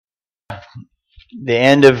the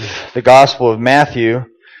end of the Gospel of Matthew,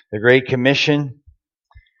 the Great Commission.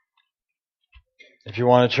 If you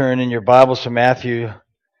want to turn in your Bibles to Matthew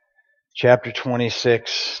chapter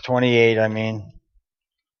 28,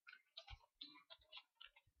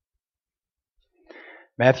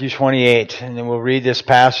 Matthew 28, and then we'll read this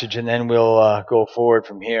passage and then we'll go forward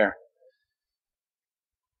from here.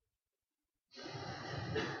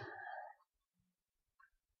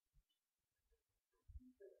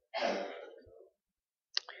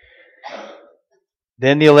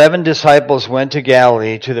 Then the 11 disciples went to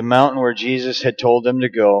Galilee, to the mountain where Jesus had told them to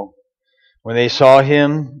go. When they saw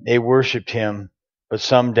him, they worshipped him, but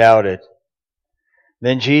some doubted.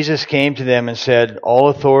 Then Jesus came to them and said, "All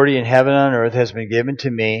authority in heaven and on earth has been given to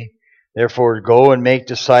me. Therefore go and make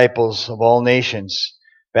disciples of all nations,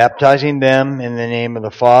 baptizing them in the name of the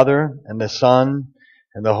Father and the Son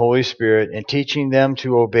and the Holy Spirit, and teaching them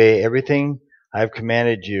to obey everything I have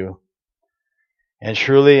commanded you. And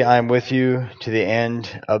surely I am with you to the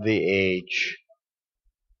end of the age."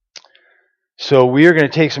 So we are going to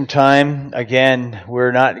take some time. Again,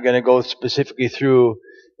 we're not going to go specifically through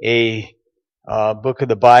a book of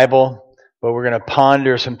the Bible, but we're going to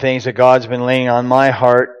ponder some things that God's been laying on my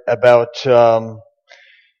heart about some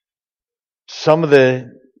of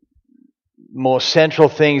the most central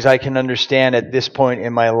things I can understand at this point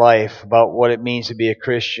in my life about what it means to be a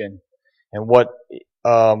Christian and what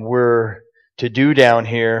we're to do down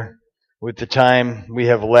here with the time we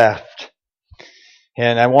have left.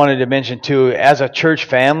 And I wanted to mention too, as a church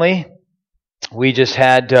family, we just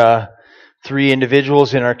had 3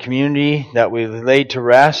 individuals in our community that we laid to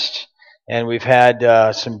rest, and we've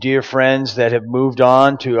had some dear friends that have moved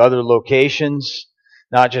on to other locations,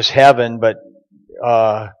 not just heaven, but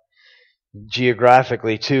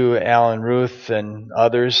geographically too, Alan, Ruth, and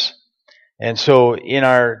others. And so in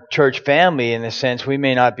our church family, in a sense, we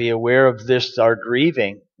may not be aware of this, our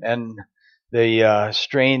grieving, and the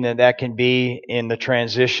strain that can be in the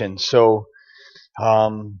transition. So I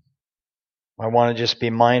want to just be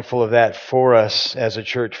mindful of that for us as a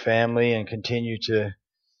church family and continue to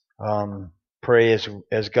pray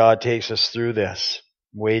as God takes us through this,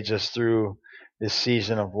 wades us through this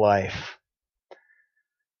season of life.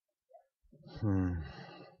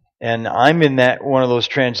 And I'm in that one of those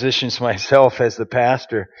transitions myself as the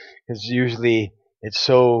pastor, because usually it's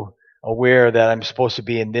so aware that I'm supposed to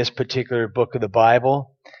be in this particular book of the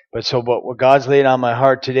Bible. But what God's laid on my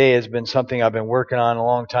heart today has been something I've been working on a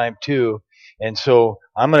long time too. And so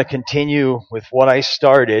I'm going to continue with what I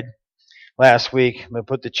started last week. I'm going to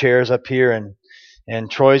put the chairs up here,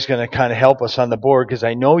 and Troy's going to kind of help us on the board, because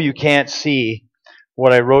I know you can't see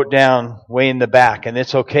what I wrote down way in the back, and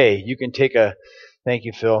it's okay. You can thank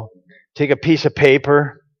you, Phil. Take a piece of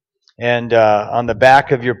paper, and on the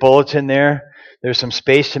back of your bulletin there's some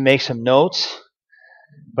space to make some notes.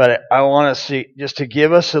 But I want to see, just to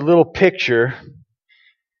give us a little picture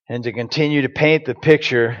and to continue to paint the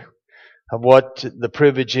picture of what the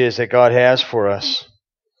privilege is that God has for us.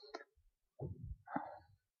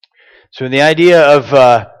 So the idea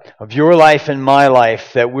of your life and my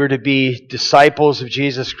life, that we're to be disciples of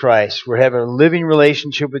Jesus Christ. We're to have a living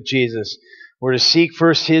relationship with Jesus. We're to seek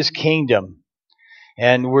first His kingdom.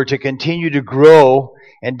 And we're to continue to grow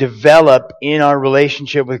and develop in our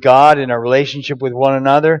relationship with God and our relationship with one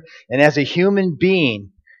another. And as a human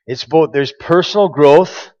being, there's personal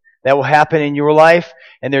growth that will happen in your life,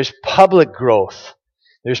 and there's public growth.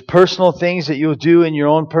 There's personal things that you'll do in your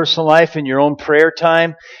own personal life, in your own prayer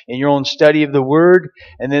time, in your own study of the Word,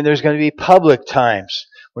 and then there's going to be public times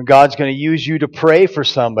when God's going to use you to pray for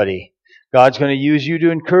somebody. God's going to use you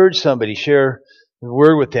to encourage somebody, share the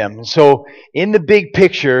Word with them. And so in the big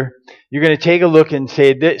picture, you're going to take a look and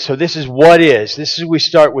say, this is what is. We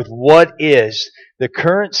start with what is the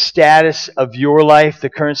current status of your life,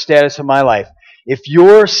 the current status of my life. If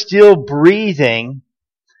you're still breathing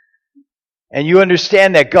and you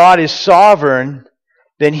understand that God is sovereign,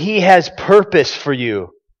 then He has purpose for you.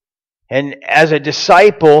 And as a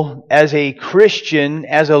disciple, as a Christian,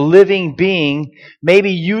 as a living being,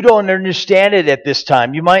 maybe you don't understand it at this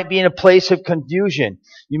time. You might be in a place of confusion.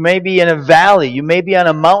 You may be in a valley. You may be on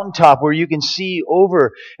a mountaintop where you can see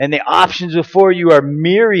over, and the options before you are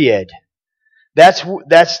myriad. That's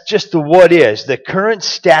just the what is, the current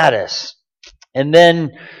status. And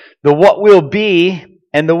then the what will be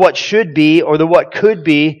and the what should be, or the what could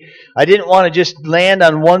be. I didn't want to just land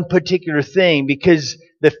on one particular thing, because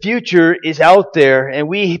the future is out there and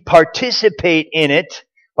we participate in it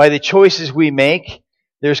by the choices we make.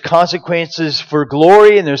 There's consequences for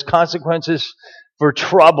glory and there's consequences for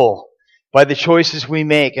trouble. by the choices we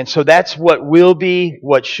make. And so that's what will be,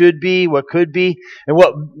 what should be, what could be, and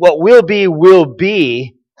what will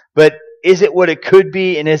be, but is it what it could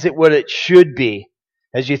be, and is it what it should be,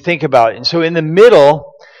 as you think about it. And so in the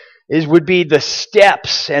middle would be the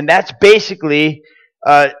steps, and that's basically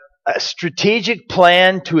a strategic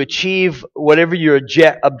plan to achieve whatever your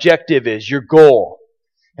objective is, your goal.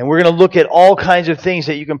 And we're going to look at all kinds of things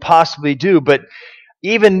that you can possibly do, but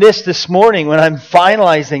even this morning, when I'm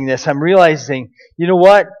finalizing this, I'm realizing, you know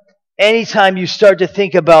what? Anytime you start to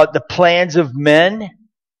think about the plans of men,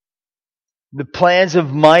 the plans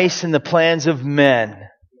of mice and the plans of men,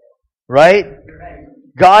 right?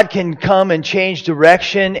 God can come and change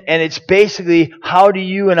direction, and it's basically how do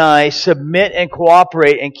you and I submit and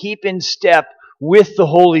cooperate and keep in step with the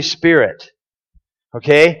Holy Spirit.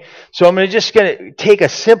 Okay? So I'm just going to take a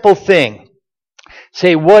simple thing.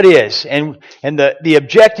 Say what is, and the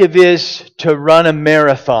objective is to run a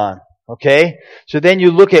marathon. Okay? So then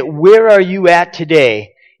you look at where are you at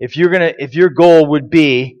today if your goal would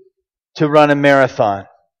be to run a marathon.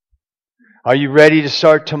 Are you ready to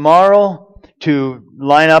start tomorrow to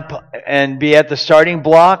line up and be at the starting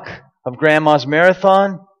block of Grandma's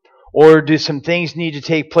marathon? Or do some things need to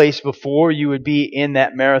take place before you would be in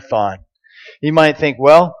that marathon? You might think,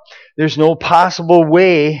 well, there's no possible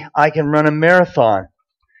way I can run a marathon.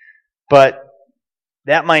 But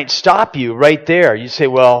that might stop you right there. You say,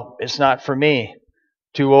 well, it's not for me.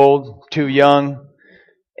 Too old, too young.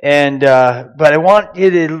 But I want you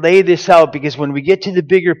to lay this out, because when we get to the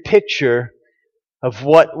bigger picture of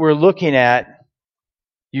what we're looking at,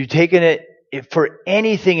 you've taken it for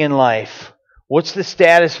anything in life. What's the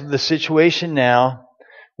status of the situation now?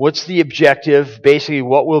 What's the objective? Basically,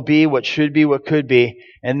 what will be, what should be, what could be,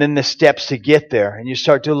 and then the steps to get there. And you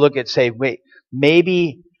start to look at, say, wait,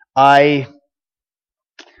 maybe I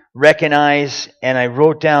recognize, and I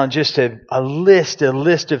wrote down just a list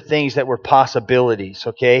of things that were possibilities,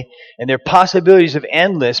 okay? And they're possibilities of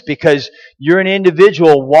endless, because you're an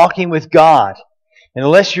individual walking with God. And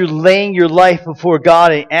unless you're laying your life before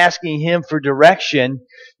God and asking Him for direction,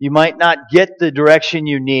 you might not get the direction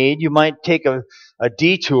you need. You might take a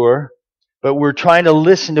detour, but we're trying to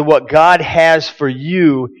listen to what God has for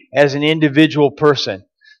you as an individual person.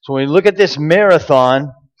 So when we look at this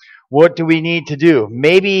marathon, what do we need to do?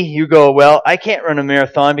 Maybe you go, well, I can't run a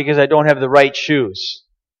marathon because I don't have the right shoes.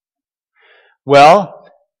 Well,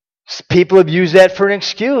 people have used that for an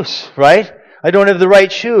excuse, right? I don't have the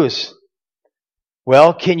right shoes.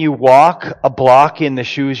 Well, can you walk a block in the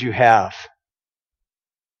shoes you have?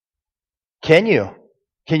 Can you?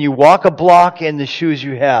 Can you walk a block in the shoes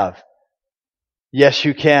you have? Yes,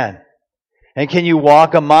 you can. And can you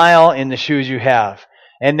walk a mile in the shoes you have?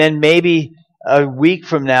 And then maybe a week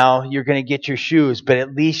from now, you're going to get your shoes, but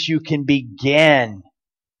at least you can begin.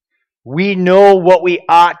 We know what we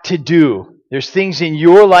ought to do. There's things in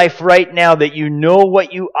your life right now that you know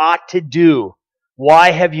what you ought to do.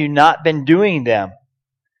 Why have you not been doing them?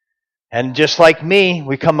 And just like me,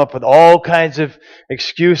 we come up with all kinds of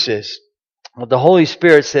excuses. But the Holy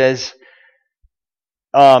Spirit says,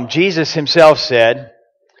 Jesus Himself said,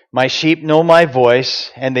 my sheep know my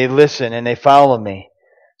voice, and they listen, and they follow me.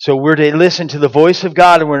 So we're to listen to the voice of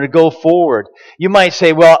God, and we're to go forward. You might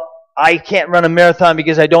say, well, I can't run a marathon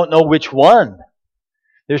because I don't know which one.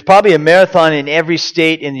 There's probably a marathon in every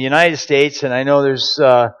state in the United States, and I know there's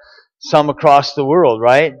some across the world,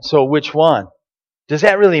 right? So which one? Does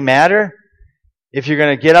that really matter? If you're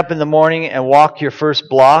going to get up in the morning and walk your first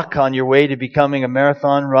block on your way to becoming a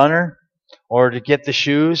marathon runner, or to get the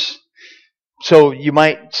shoes. So you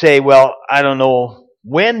might say, well, I don't know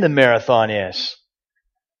when the marathon is.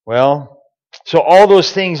 Well, so all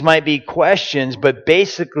those things might be questions, but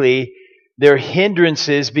basically they're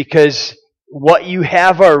hindrances, because what you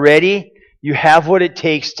have already, you have what it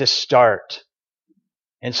takes to start.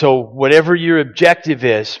 And so whatever your objective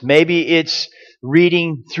is, maybe it's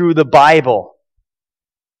reading through the Bible.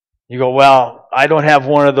 You go, well, I don't have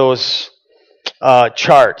one of those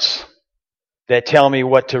charts that tell me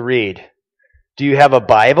what to read. Do you have a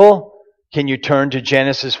Bible? Can you turn to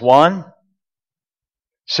Genesis 1?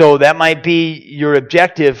 So that might be your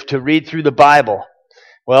objective, to read through the Bible.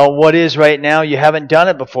 Well, what is right now? You haven't done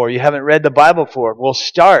it before. You haven't read the Bible before. Well,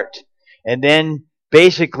 start. And then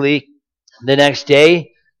basically the next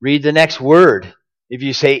day, read the next word. If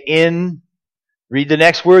you say in, read the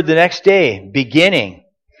next word the next day. Beginning.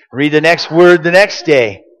 Read the next word the next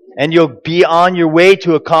day. And you'll be on your way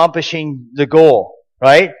to accomplishing the goal.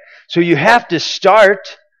 Right? So you have to start.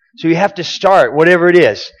 Whatever it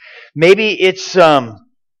is. Maybe it's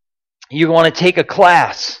you want to take a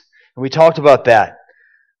class. And we talked about that.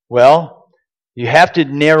 Well, You have to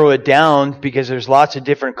narrow it down because there's lots of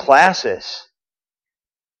different classes.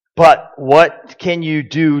 But what can you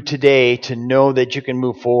do today to know that you can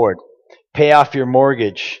move forward? Pay off your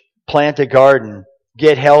mortgage, plant a garden,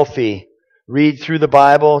 get healthy, read through the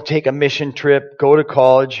Bible, take a mission trip, go to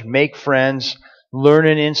college, make friends, learn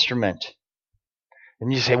an instrument.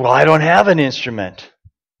 And you say, well, I don't have an instrument.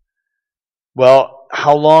 Well,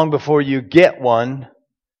 how long before you get one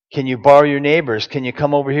can you borrow your neighbor's? Can you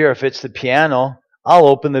come over here? If it's the piano, I'll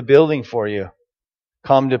open the building for you.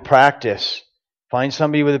 Come to practice. Find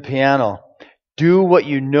somebody with a piano. Do what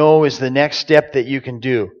you know is the next step that you can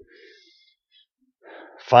do.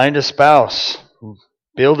 Find a spouse.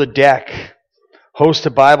 Build a deck. Host a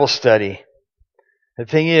Bible study. The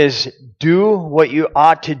thing is, do what you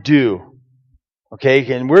ought to do. Okay,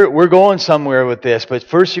 and we're going somewhere with this, but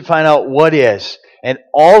first you find out what is. And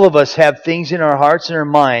all of us have things in our hearts and our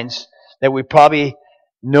minds that we probably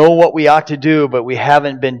know what we ought to do, but we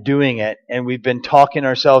haven't been doing it, and we've been talking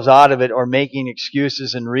ourselves out of it or making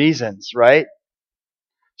excuses and reasons, right?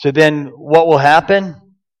 So then what will happen?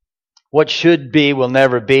 What should be will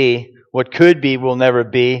never be. What could be will never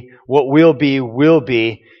be. What will be will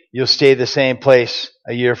be. You'll stay the same place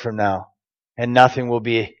a year from now, and nothing will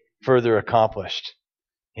be further accomplished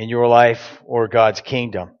in your life or God's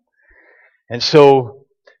kingdom. And so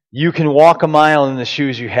you can walk a mile in the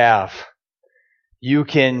shoes you have. You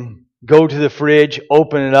can go to the fridge,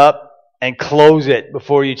 open it up, and close it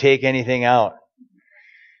before you take anything out.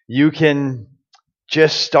 You can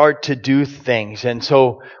just start to do things. And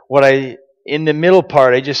so in the middle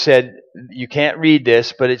part, I just said, you can't read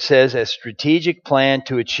this, but it says a strategic plan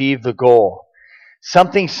to achieve the goal.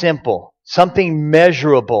 Something simple, something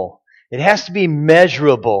measurable. It has to be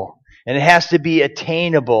measurable, and it has to be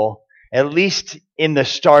attainable, at least in the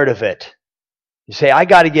start of it. You say, I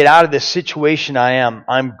got to get out of this situation I am.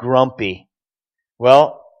 I'm grumpy.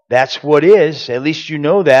 Well, that's what is. At least you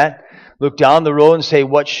know that. Look down the road and say,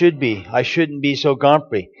 what should be? I shouldn't be so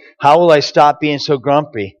grumpy. How will I stop being so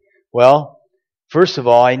grumpy? Well, first of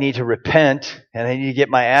all, I need to repent, and I need to get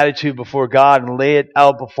my attitude before God and lay it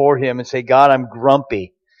out before Him and say, God, I'm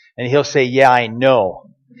grumpy. And He'll say, yeah, I know.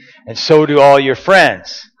 And so do all your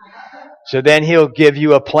friends. So then He'll give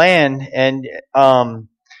you a plan, and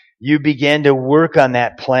you begin to work on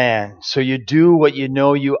that plan. So you do what you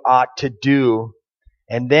know you ought to do.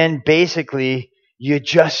 And then basically, you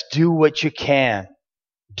just do what you can.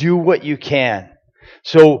 Do what you can.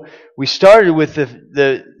 So we started with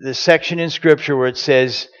the section in Scripture where it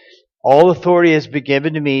says, all authority has been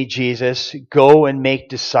given to me, Jesus. Go and make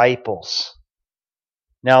disciples.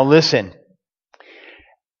 Now listen.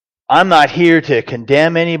 I'm not here to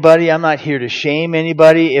condemn anybody. I'm not here to shame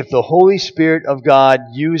anybody. If the Holy Spirit of God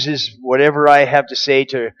uses whatever I have to say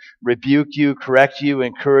to rebuke you, correct you,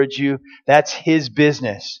 encourage you, that's His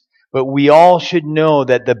business. But we all should know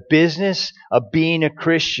that the business of being a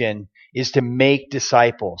Christian is to make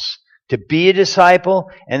disciples. To be a disciple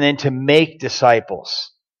and then to make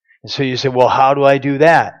disciples. And so you say, well, how do I do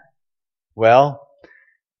that? Well,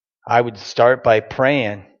 I would start by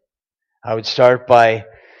praying. I would start by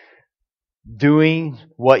doing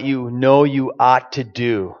what you know you ought to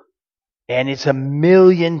do. And it's a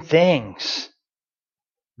million things.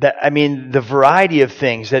 The variety of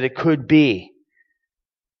things that it could be.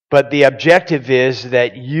 But the objective is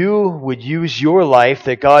that you would use your life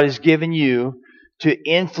that God has given you to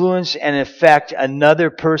influence and affect another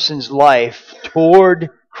person's life toward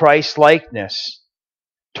Christ-likeness.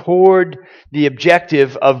 Toward the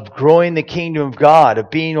objective of growing the kingdom of God, of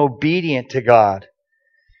being obedient to God.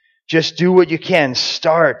 Just do what you can.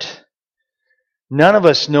 Start. None of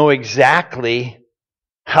us know exactly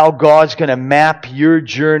how God's going to map your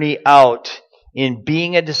journey out in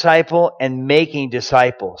being a disciple and making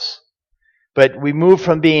disciples. But we move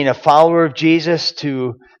from being a follower of Jesus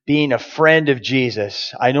to being a friend of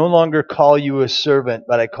Jesus. I no longer call you a servant,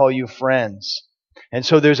 but I call you friends. And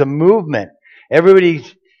so there's a movement. Everybody,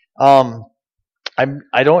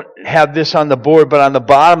 I don't have this on the board, but on the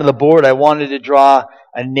bottom of the board I wanted to draw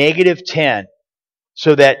a -10.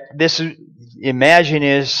 So that this, imagine,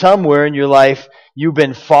 is somewhere in your life you've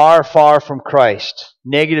been far, far from Christ.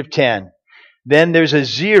 -10. Then there's a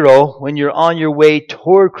 0 when you're on your way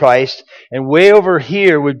toward Christ. And way over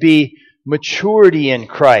here would be maturity in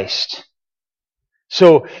Christ.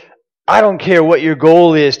 So I don't care what your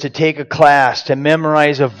goal is, to take a class, to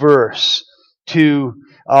memorize a verse, to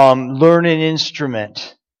learn an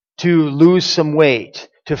instrument, to lose some weight,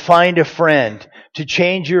 to find a friend, to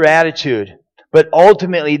change your attitude. But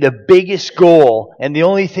ultimately, the biggest goal and the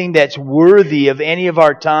only thing that's worthy of any of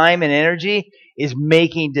our time and energy is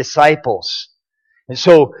making disciples. And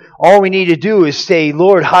so all we need to do is say,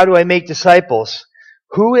 Lord, how do I make disciples?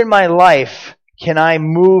 Who in my life can I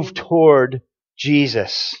move toward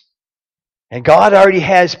Jesus? And God already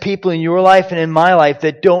has people in your life and in my life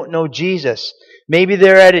that don't know Jesus. Maybe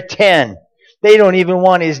they're at a 10. They don't even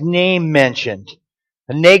want His name mentioned.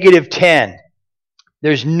 A negative 10.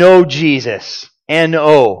 There's no Jesus.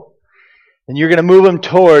 N-O. And you're going to move them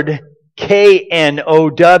toward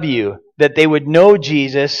K-N-O-W. That they would know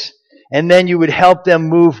Jesus. And then you would help them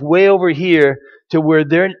move way over here to where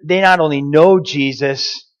they not only know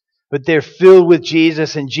Jesus, but they're filled with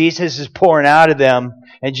Jesus, and Jesus is pouring out of them,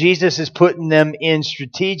 and Jesus is putting them in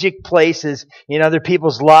strategic places in other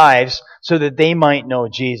people's lives so that they might know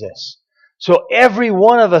Jesus. So every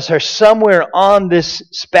one of us are somewhere on this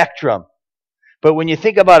spectrum. But when you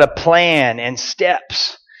think about a plan and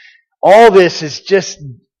steps, all this is just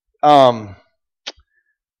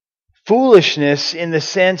foolishness in the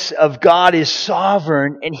sense of God is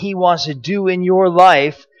sovereign and He wants to do in your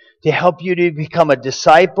life to help you to become a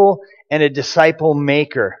disciple and a disciple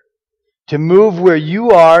maker. To move where you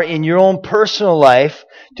are in your own personal life,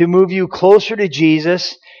 to move you closer to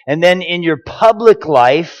Jesus, and then in your public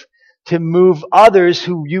life, to move others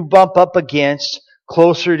who you bump up against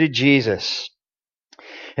closer to Jesus.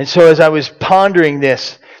 And so as I was pondering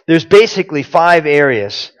this, there's basically 5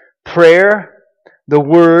 areas: prayer, the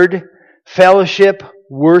Word, fellowship,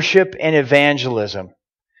 worship, and evangelism.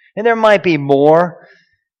 And there might be more,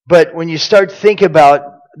 but when you start thinking about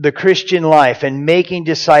the Christian life and making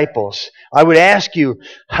disciples, I would ask you,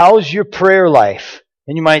 how's your prayer life?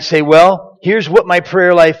 And you might say, well, here's what my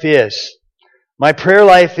prayer life is. My prayer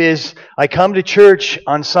life is, I come to church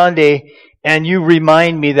on Sunday and you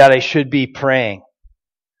remind me that I should be praying.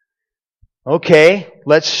 Okay,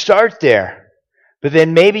 let's start there. But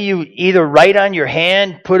then maybe you either write on your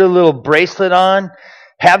hand, put a little bracelet on,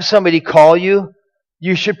 have somebody call you.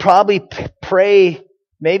 You should probably pray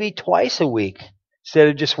maybe twice a week instead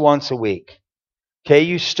of just once a week. Okay,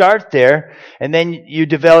 you start there, and then you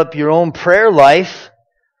develop your own prayer life,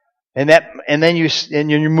 and then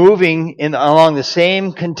you're moving along the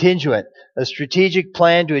same contingent, a strategic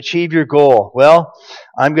plan to achieve your goal. Well,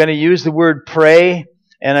 I'm going to use the word pray,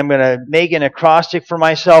 and I'm going to make an acrostic for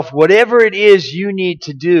myself. Whatever it is you need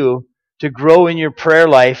to do to grow in your prayer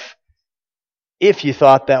life, if you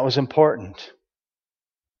thought that was important.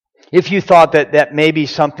 If you thought that may be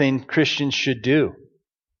something Christians should do.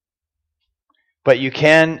 But you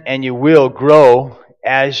can and you will grow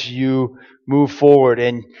as you move forward.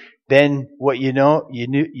 And then what you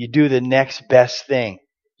do the next best thing.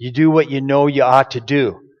 You do what you know you ought to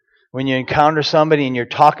do. When you encounter somebody and you're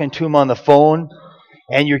talking to them on the phone,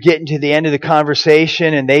 and you're getting to the end of the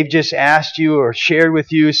conversation and they've just asked you or shared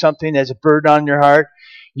with you something that's a burden on your heart,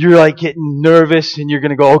 you're like getting nervous and you're going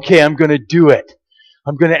to go, okay, I'm going to do it.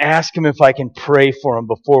 I'm going to ask him if I can pray for him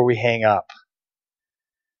before we hang up.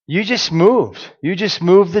 You just moved. You just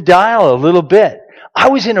moved the dial a little bit. I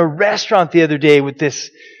was in a restaurant the other day with this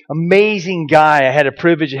amazing guy I had a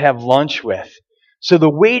privilege to have lunch with. So the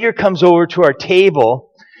waiter comes over to our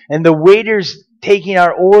table and the waiter's taking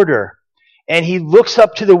our order. And he looks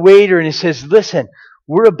up to the waiter and he says, listen,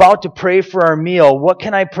 we're about to pray for our meal. What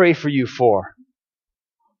can I pray for you for?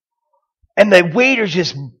 And the waiter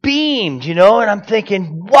just beamed, and I'm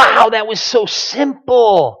thinking, wow, that was so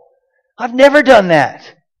simple. I've never done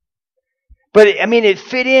that. But, it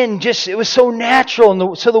fit in it was so natural.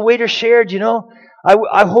 And so the waiter shared,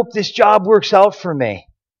 I hope this job works out for me.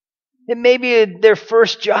 It may be their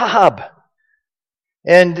first job.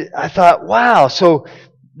 And I thought, wow, so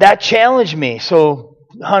that challenged me. So,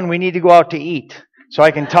 hon, we need to go out to eat so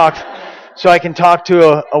I can talk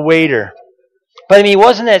to a waiter. But it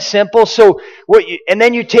wasn't that simple. So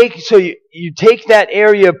then you take that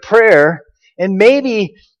area of prayer, and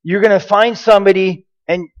maybe you're going to find somebody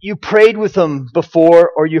and you prayed with them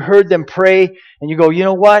before, or you heard them pray, and you go, you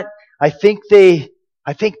know what? I think they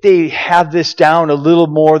have this down a little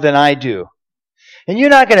more than I do. And you're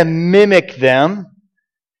not going to mimic them,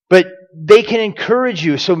 but they can encourage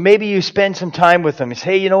you. So maybe you spend some time with them and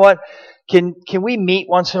say, hey, you know what? Can we meet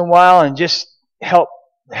once in a while and just help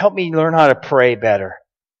me learn how to pray better?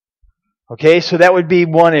 Okay, so that would be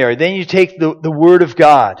one area. Then you take the Word of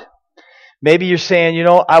God. Maybe you're saying,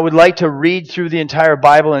 I would like to read through the entire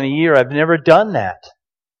Bible in a year. I've never done that.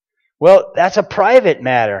 Well, that's a private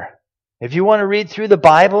matter. If you want to read through the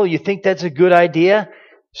Bible, you think that's a good idea,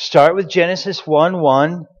 start with Genesis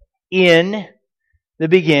 1:1 in the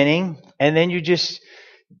beginning, and then you just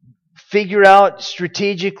figure out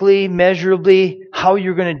strategically, measurably how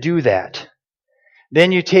you're going to do that.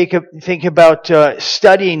 Then you think about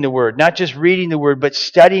studying the Word, not just reading the Word, but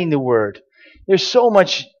studying the Word. there's so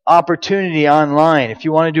much opportunity online. If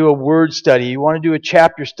you want to do a word study, you want to do a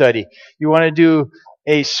chapter study, you want to do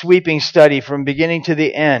a sweeping study from beginning to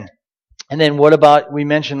the end. And then what about, we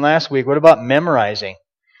mentioned last week, what about memorizing?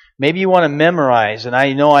 Maybe you want to memorize, and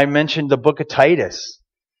I know I mentioned the book of Titus.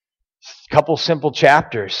 A couple simple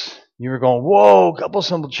chapters. You were going, whoa, a couple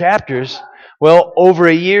simple chapters. Well, over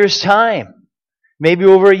a year's time, maybe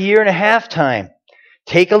over a year and a half time,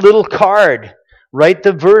 take a little card, write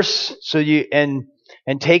the verse and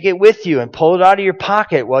take it with you and pull it out of your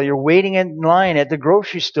pocket while you're waiting in line at the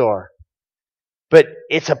grocery store. But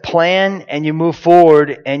it's a plan, and you move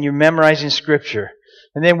forward, and you're memorizing Scripture.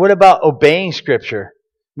 And then what about obeying Scripture?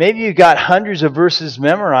 Maybe you got hundreds of verses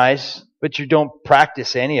memorized, but you don't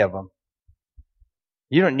practice any of them.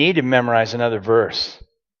 You don't need to memorize another verse.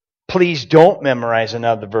 Please don't memorize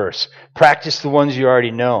another verse. Practice the ones you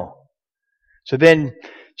already know. So then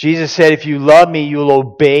Jesus said, if you love me, you'll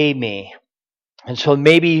obey me. And so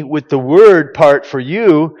maybe with the word part for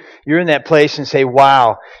you, you're in that place and say,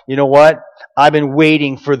 wow, you know what? I've been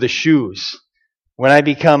waiting for the shoes. When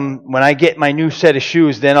I get my new set of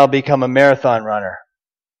shoes, then I'll become a marathon runner.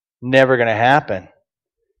 Never going to happen.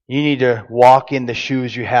 You need to walk in the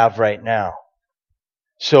shoes you have right now.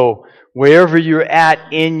 So wherever you're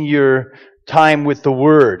at in your time with the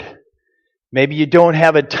Word, maybe you don't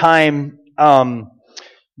have a time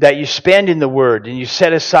that you spend in the Word, and you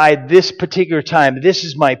set aside this particular time. This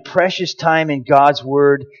is my precious time in God's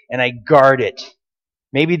Word, and I guard it.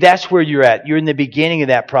 Maybe that's where you're at. You're in the beginning of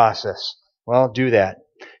that process. Well, do that.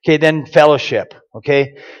 Okay, then fellowship.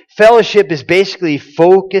 Okay, fellowship is basically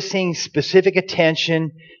focusing specific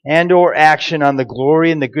attention and or action on the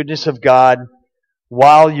glory and the goodness of God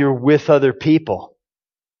while you're with other people.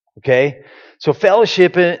 Okay, so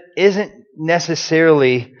fellowship isn't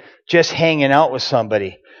necessarily just hanging out with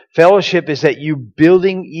somebody. Fellowship is that you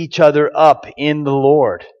building each other up in the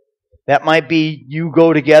Lord. That might be you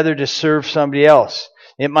go together to serve somebody else.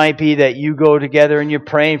 It might be that you go together and you're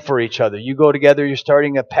praying for each other. You go together, you're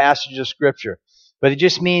starting a passage of Scripture. But it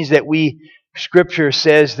just means that Scripture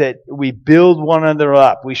says that we build one another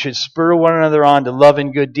up. We should spur one another on to love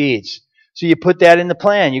and good deeds. So you put that in the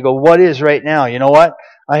plan. You go, what is right now? You know what?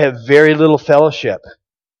 I have very little fellowship.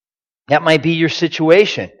 That might be your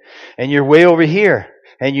situation. And you're way over here.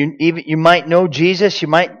 And you might know Jesus. You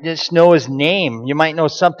might just know His name. You might know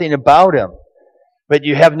something about Him. But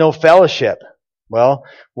you have no fellowship. Well,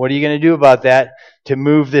 what are you going to do about that to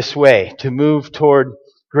move this way? To move toward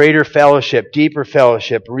greater fellowship, deeper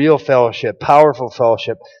fellowship, real fellowship, powerful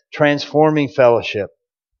fellowship, transforming fellowship.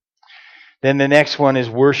 Then the next one is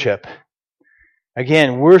worship.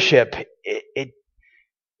 Again, worship,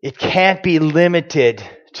 it can't be limited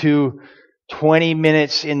to 20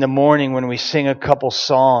 minutes in the morning when we sing a couple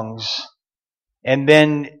songs. And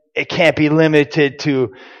then it can't be limited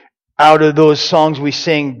to, out of those songs we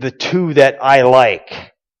sing, the two that I like.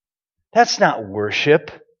 That's not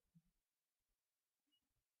worship.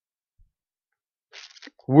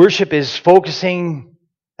 Worship is focusing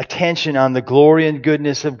attention on the glory and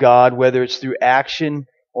goodness of God, whether it's through action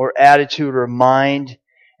or attitude or mind,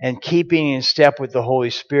 and keeping in step with the Holy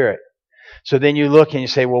Spirit. So then you look and you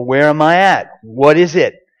say, well, where am I at? What is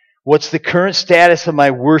it? What's the current status of my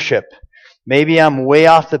worship? Maybe I'm way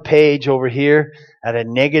off the page over here at a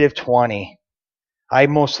negative 20. I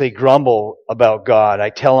mostly grumble about God. I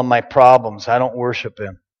tell Him my problems. I don't worship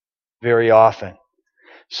Him very often.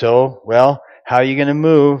 So, well, how are you going to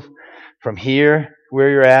move from here, where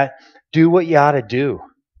you're at? Do what you ought to do.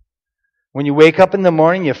 When you wake up in the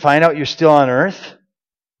morning, you find out you're still on earth.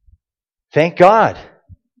 Thank God.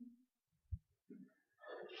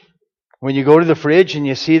 When you go to the fridge and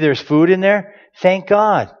you see there's food in there, thank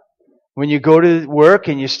God. When you go to work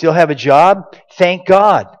and you still have a job, thank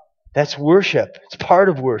God. That's worship. It's part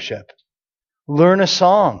of worship. Learn a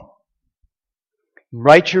song.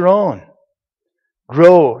 Write your own.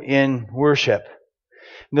 Grow in worship.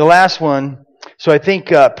 And the last one, so I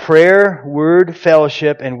think prayer, word,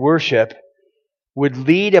 fellowship, and worship would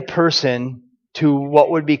lead a person to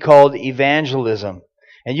what would be called evangelism.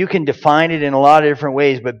 And you can define it in a lot of different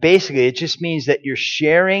ways, but basically it just means that you're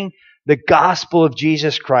sharing the gospel of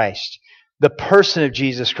Jesus Christ, the person of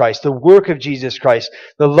Jesus Christ, the work of Jesus Christ,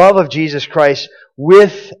 the love of Jesus Christ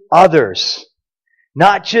with others,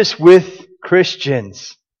 not just with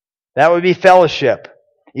Christians. That would be fellowship.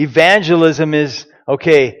 Evangelism is,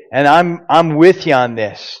 okay, and I'm with you on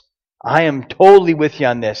this. I am totally with you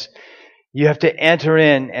on this. You have to enter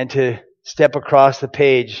in and to step across the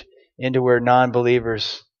page into where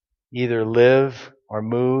non-believers either live or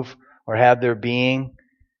move or have their being,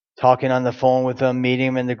 talking on the phone with them, meeting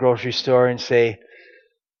them in the grocery store and say,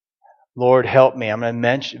 Lord, help me. I'm going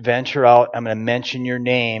to venture out. I'm going to mention your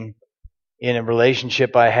name in a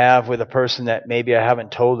relationship I have with a person that maybe I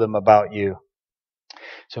haven't told them about you.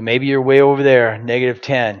 So maybe you're way over there,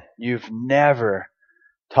 -10. You've never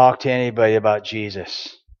talked to anybody about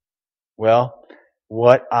Jesus. Well,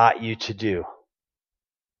 what ought you to do?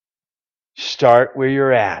 Start where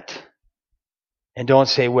you're at. And don't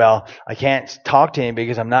say, well, I can't talk to anybody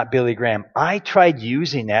because I'm not Billy Graham. I tried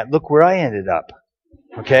using that. Look where I ended up.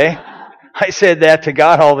 Okay? I said that to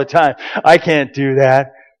God all the time. I can't do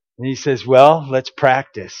that. And He says, well, let's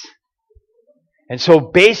practice. And so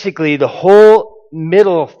basically the whole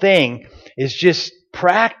middle thing is just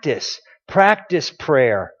practice. Practice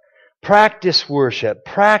prayer. Practice worship.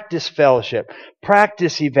 Practice fellowship.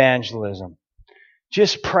 Practice evangelism.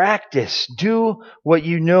 Just practice. Do what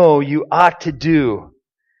you know you ought to do.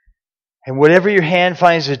 And whatever your hand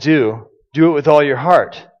finds to do it with all your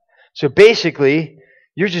heart. So basically,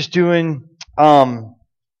 you're just doing,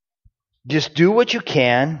 just do what you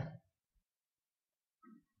can.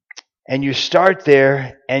 And you start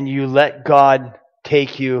there and you let God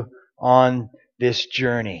take you on this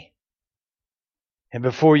journey. And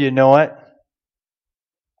before you know it,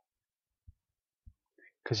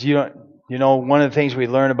 because one of the things we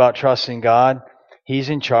learn about trusting God, He's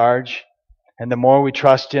in charge. And the more we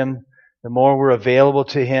trust Him, the more we're available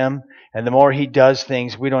to Him, and the more He does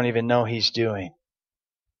things we don't even know He's doing.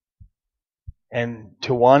 And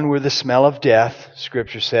to one, we're the smell of death,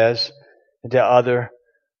 Scripture says, and to other,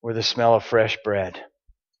 we're the smell of fresh bread.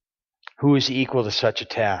 Who is equal to such a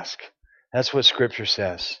task? That's what Scripture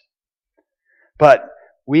says. But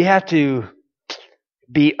we have to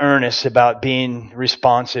be earnest about being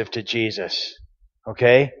responsive to Jesus.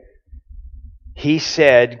 Okay? He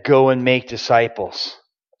said, go and make disciples.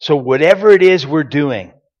 So whatever it is we're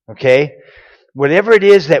doing, okay? Whatever it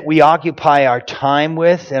is that we occupy our time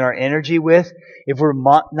with and our energy with, if we're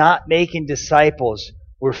not making disciples,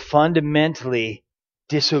 we're fundamentally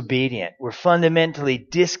disobedient. We're fundamentally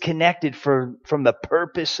disconnected from the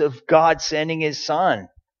purpose of God sending His Son.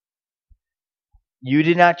 You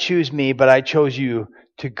did not choose me, but I chose you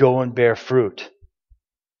to go and bear fruit.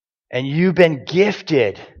 And you've been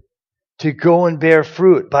gifted to go and bear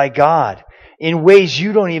fruit by God in ways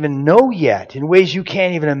you don't even know yet, in ways you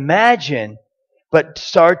can't even imagine, but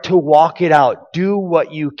start to walk it out. Do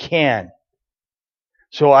what you can.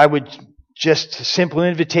 So I would just a simple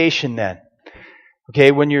invitation then.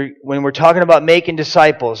 Okay, when we're talking about making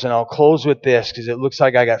disciples, and I'll close with this because it looks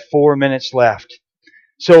like I got 4 minutes left.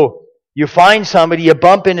 So you find somebody, you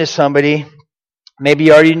bump into somebody, maybe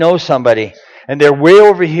you already know somebody, and they're way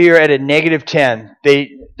over here at a -10.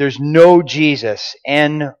 There's no Jesus,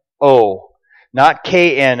 N-O. Not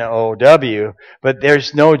K-N-O-W, but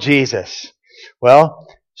there's no Jesus. Well,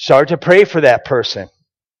 start to pray for that person.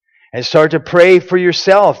 And start to pray for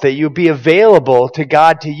yourself that you'll be available to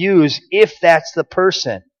God to use if that's the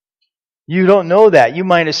person. You don't know that. You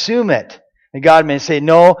might assume it. And God may say,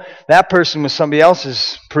 no, that person was somebody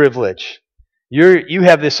else's privilege. You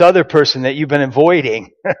have this other person that you've been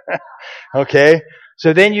avoiding. Okay?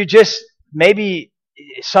 So then you just, maybe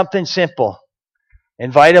something simple.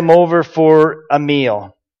 Invite them over for a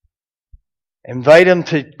meal. Invite them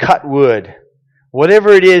to cut wood.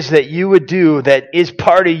 Whatever it is that you would do that is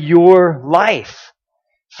part of your life.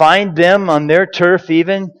 Find them on their turf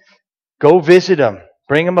even. Go visit them.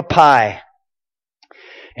 Bring them a pie.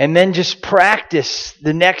 And then just practice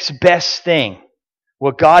the next best thing.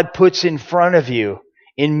 What God puts in front of you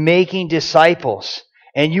in making disciples.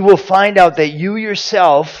 And you will find out that you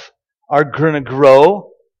yourself are going to grow.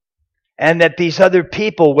 And that these other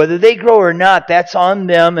people, whether they grow or not, that's on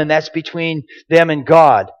them and that's between them and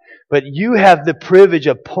God. But you have the privilege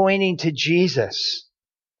of pointing to Jesus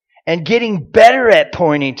and getting better at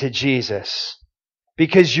pointing to Jesus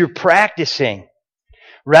because you're practicing.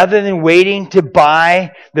 Rather than waiting to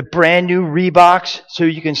buy the brand new Reeboks so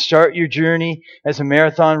you can start your journey as a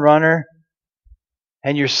marathon runner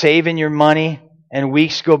and you're saving your money and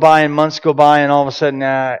weeks go by and months go by and all of a sudden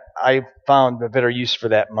I found a better use for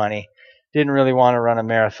that money. Didn't really want to run a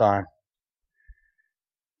marathon.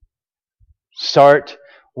 Start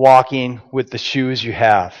walking with the shoes you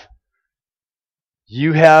have.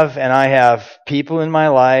 You have and I have people in my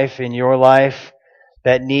life, in your life,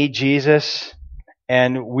 that need Jesus,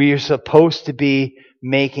 and we are supposed to be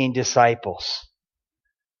making disciples.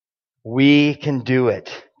 We can do it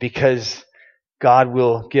because God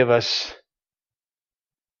will give us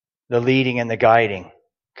the leading and the guiding.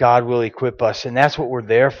 God will equip us, and that's what we're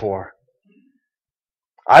there for.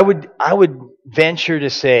 I would venture to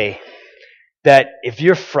say that if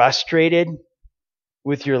you're frustrated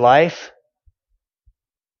with your life,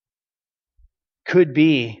 Could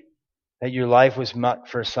be that your life was meant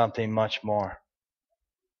for something much more.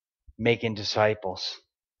 Making disciples,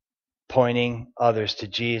 pointing others to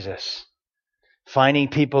Jesus, finding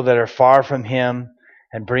people that are far from Him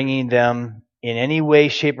and bringing them in any way,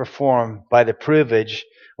 shape, or form by the privilege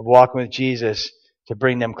of walking with Jesus to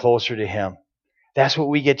bring them closer to Him. That's what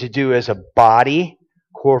we get to do as a body,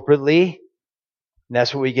 corporately, and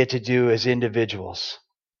that's what we get to do as individuals.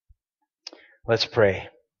 Let's pray.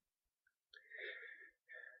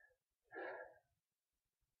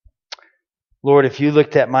 Lord, if you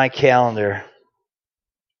looked at my calendar,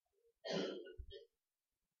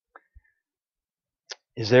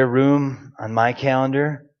 is there room on my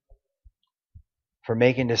calendar for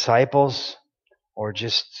making disciples or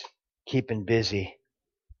just keeping busy?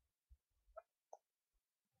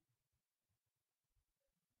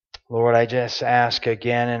 Lord, I just ask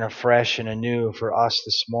again and afresh and anew for us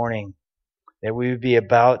this morning that we would be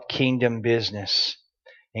about kingdom business.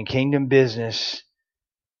 And kingdom business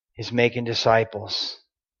is making disciples.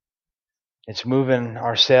 It's moving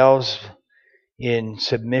ourselves in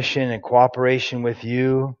submission and cooperation with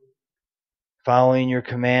you, following your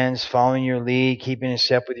commands, following your lead, keeping in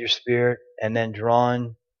step with your Spirit, and then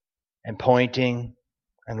drawing and pointing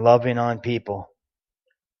and loving on people.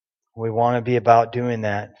 We want to be about doing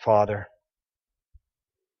that, Father.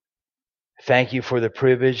 Thank you for the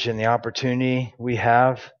privilege and the opportunity we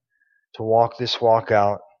have to walk this walk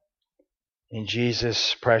out. In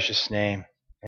Jesus' precious name.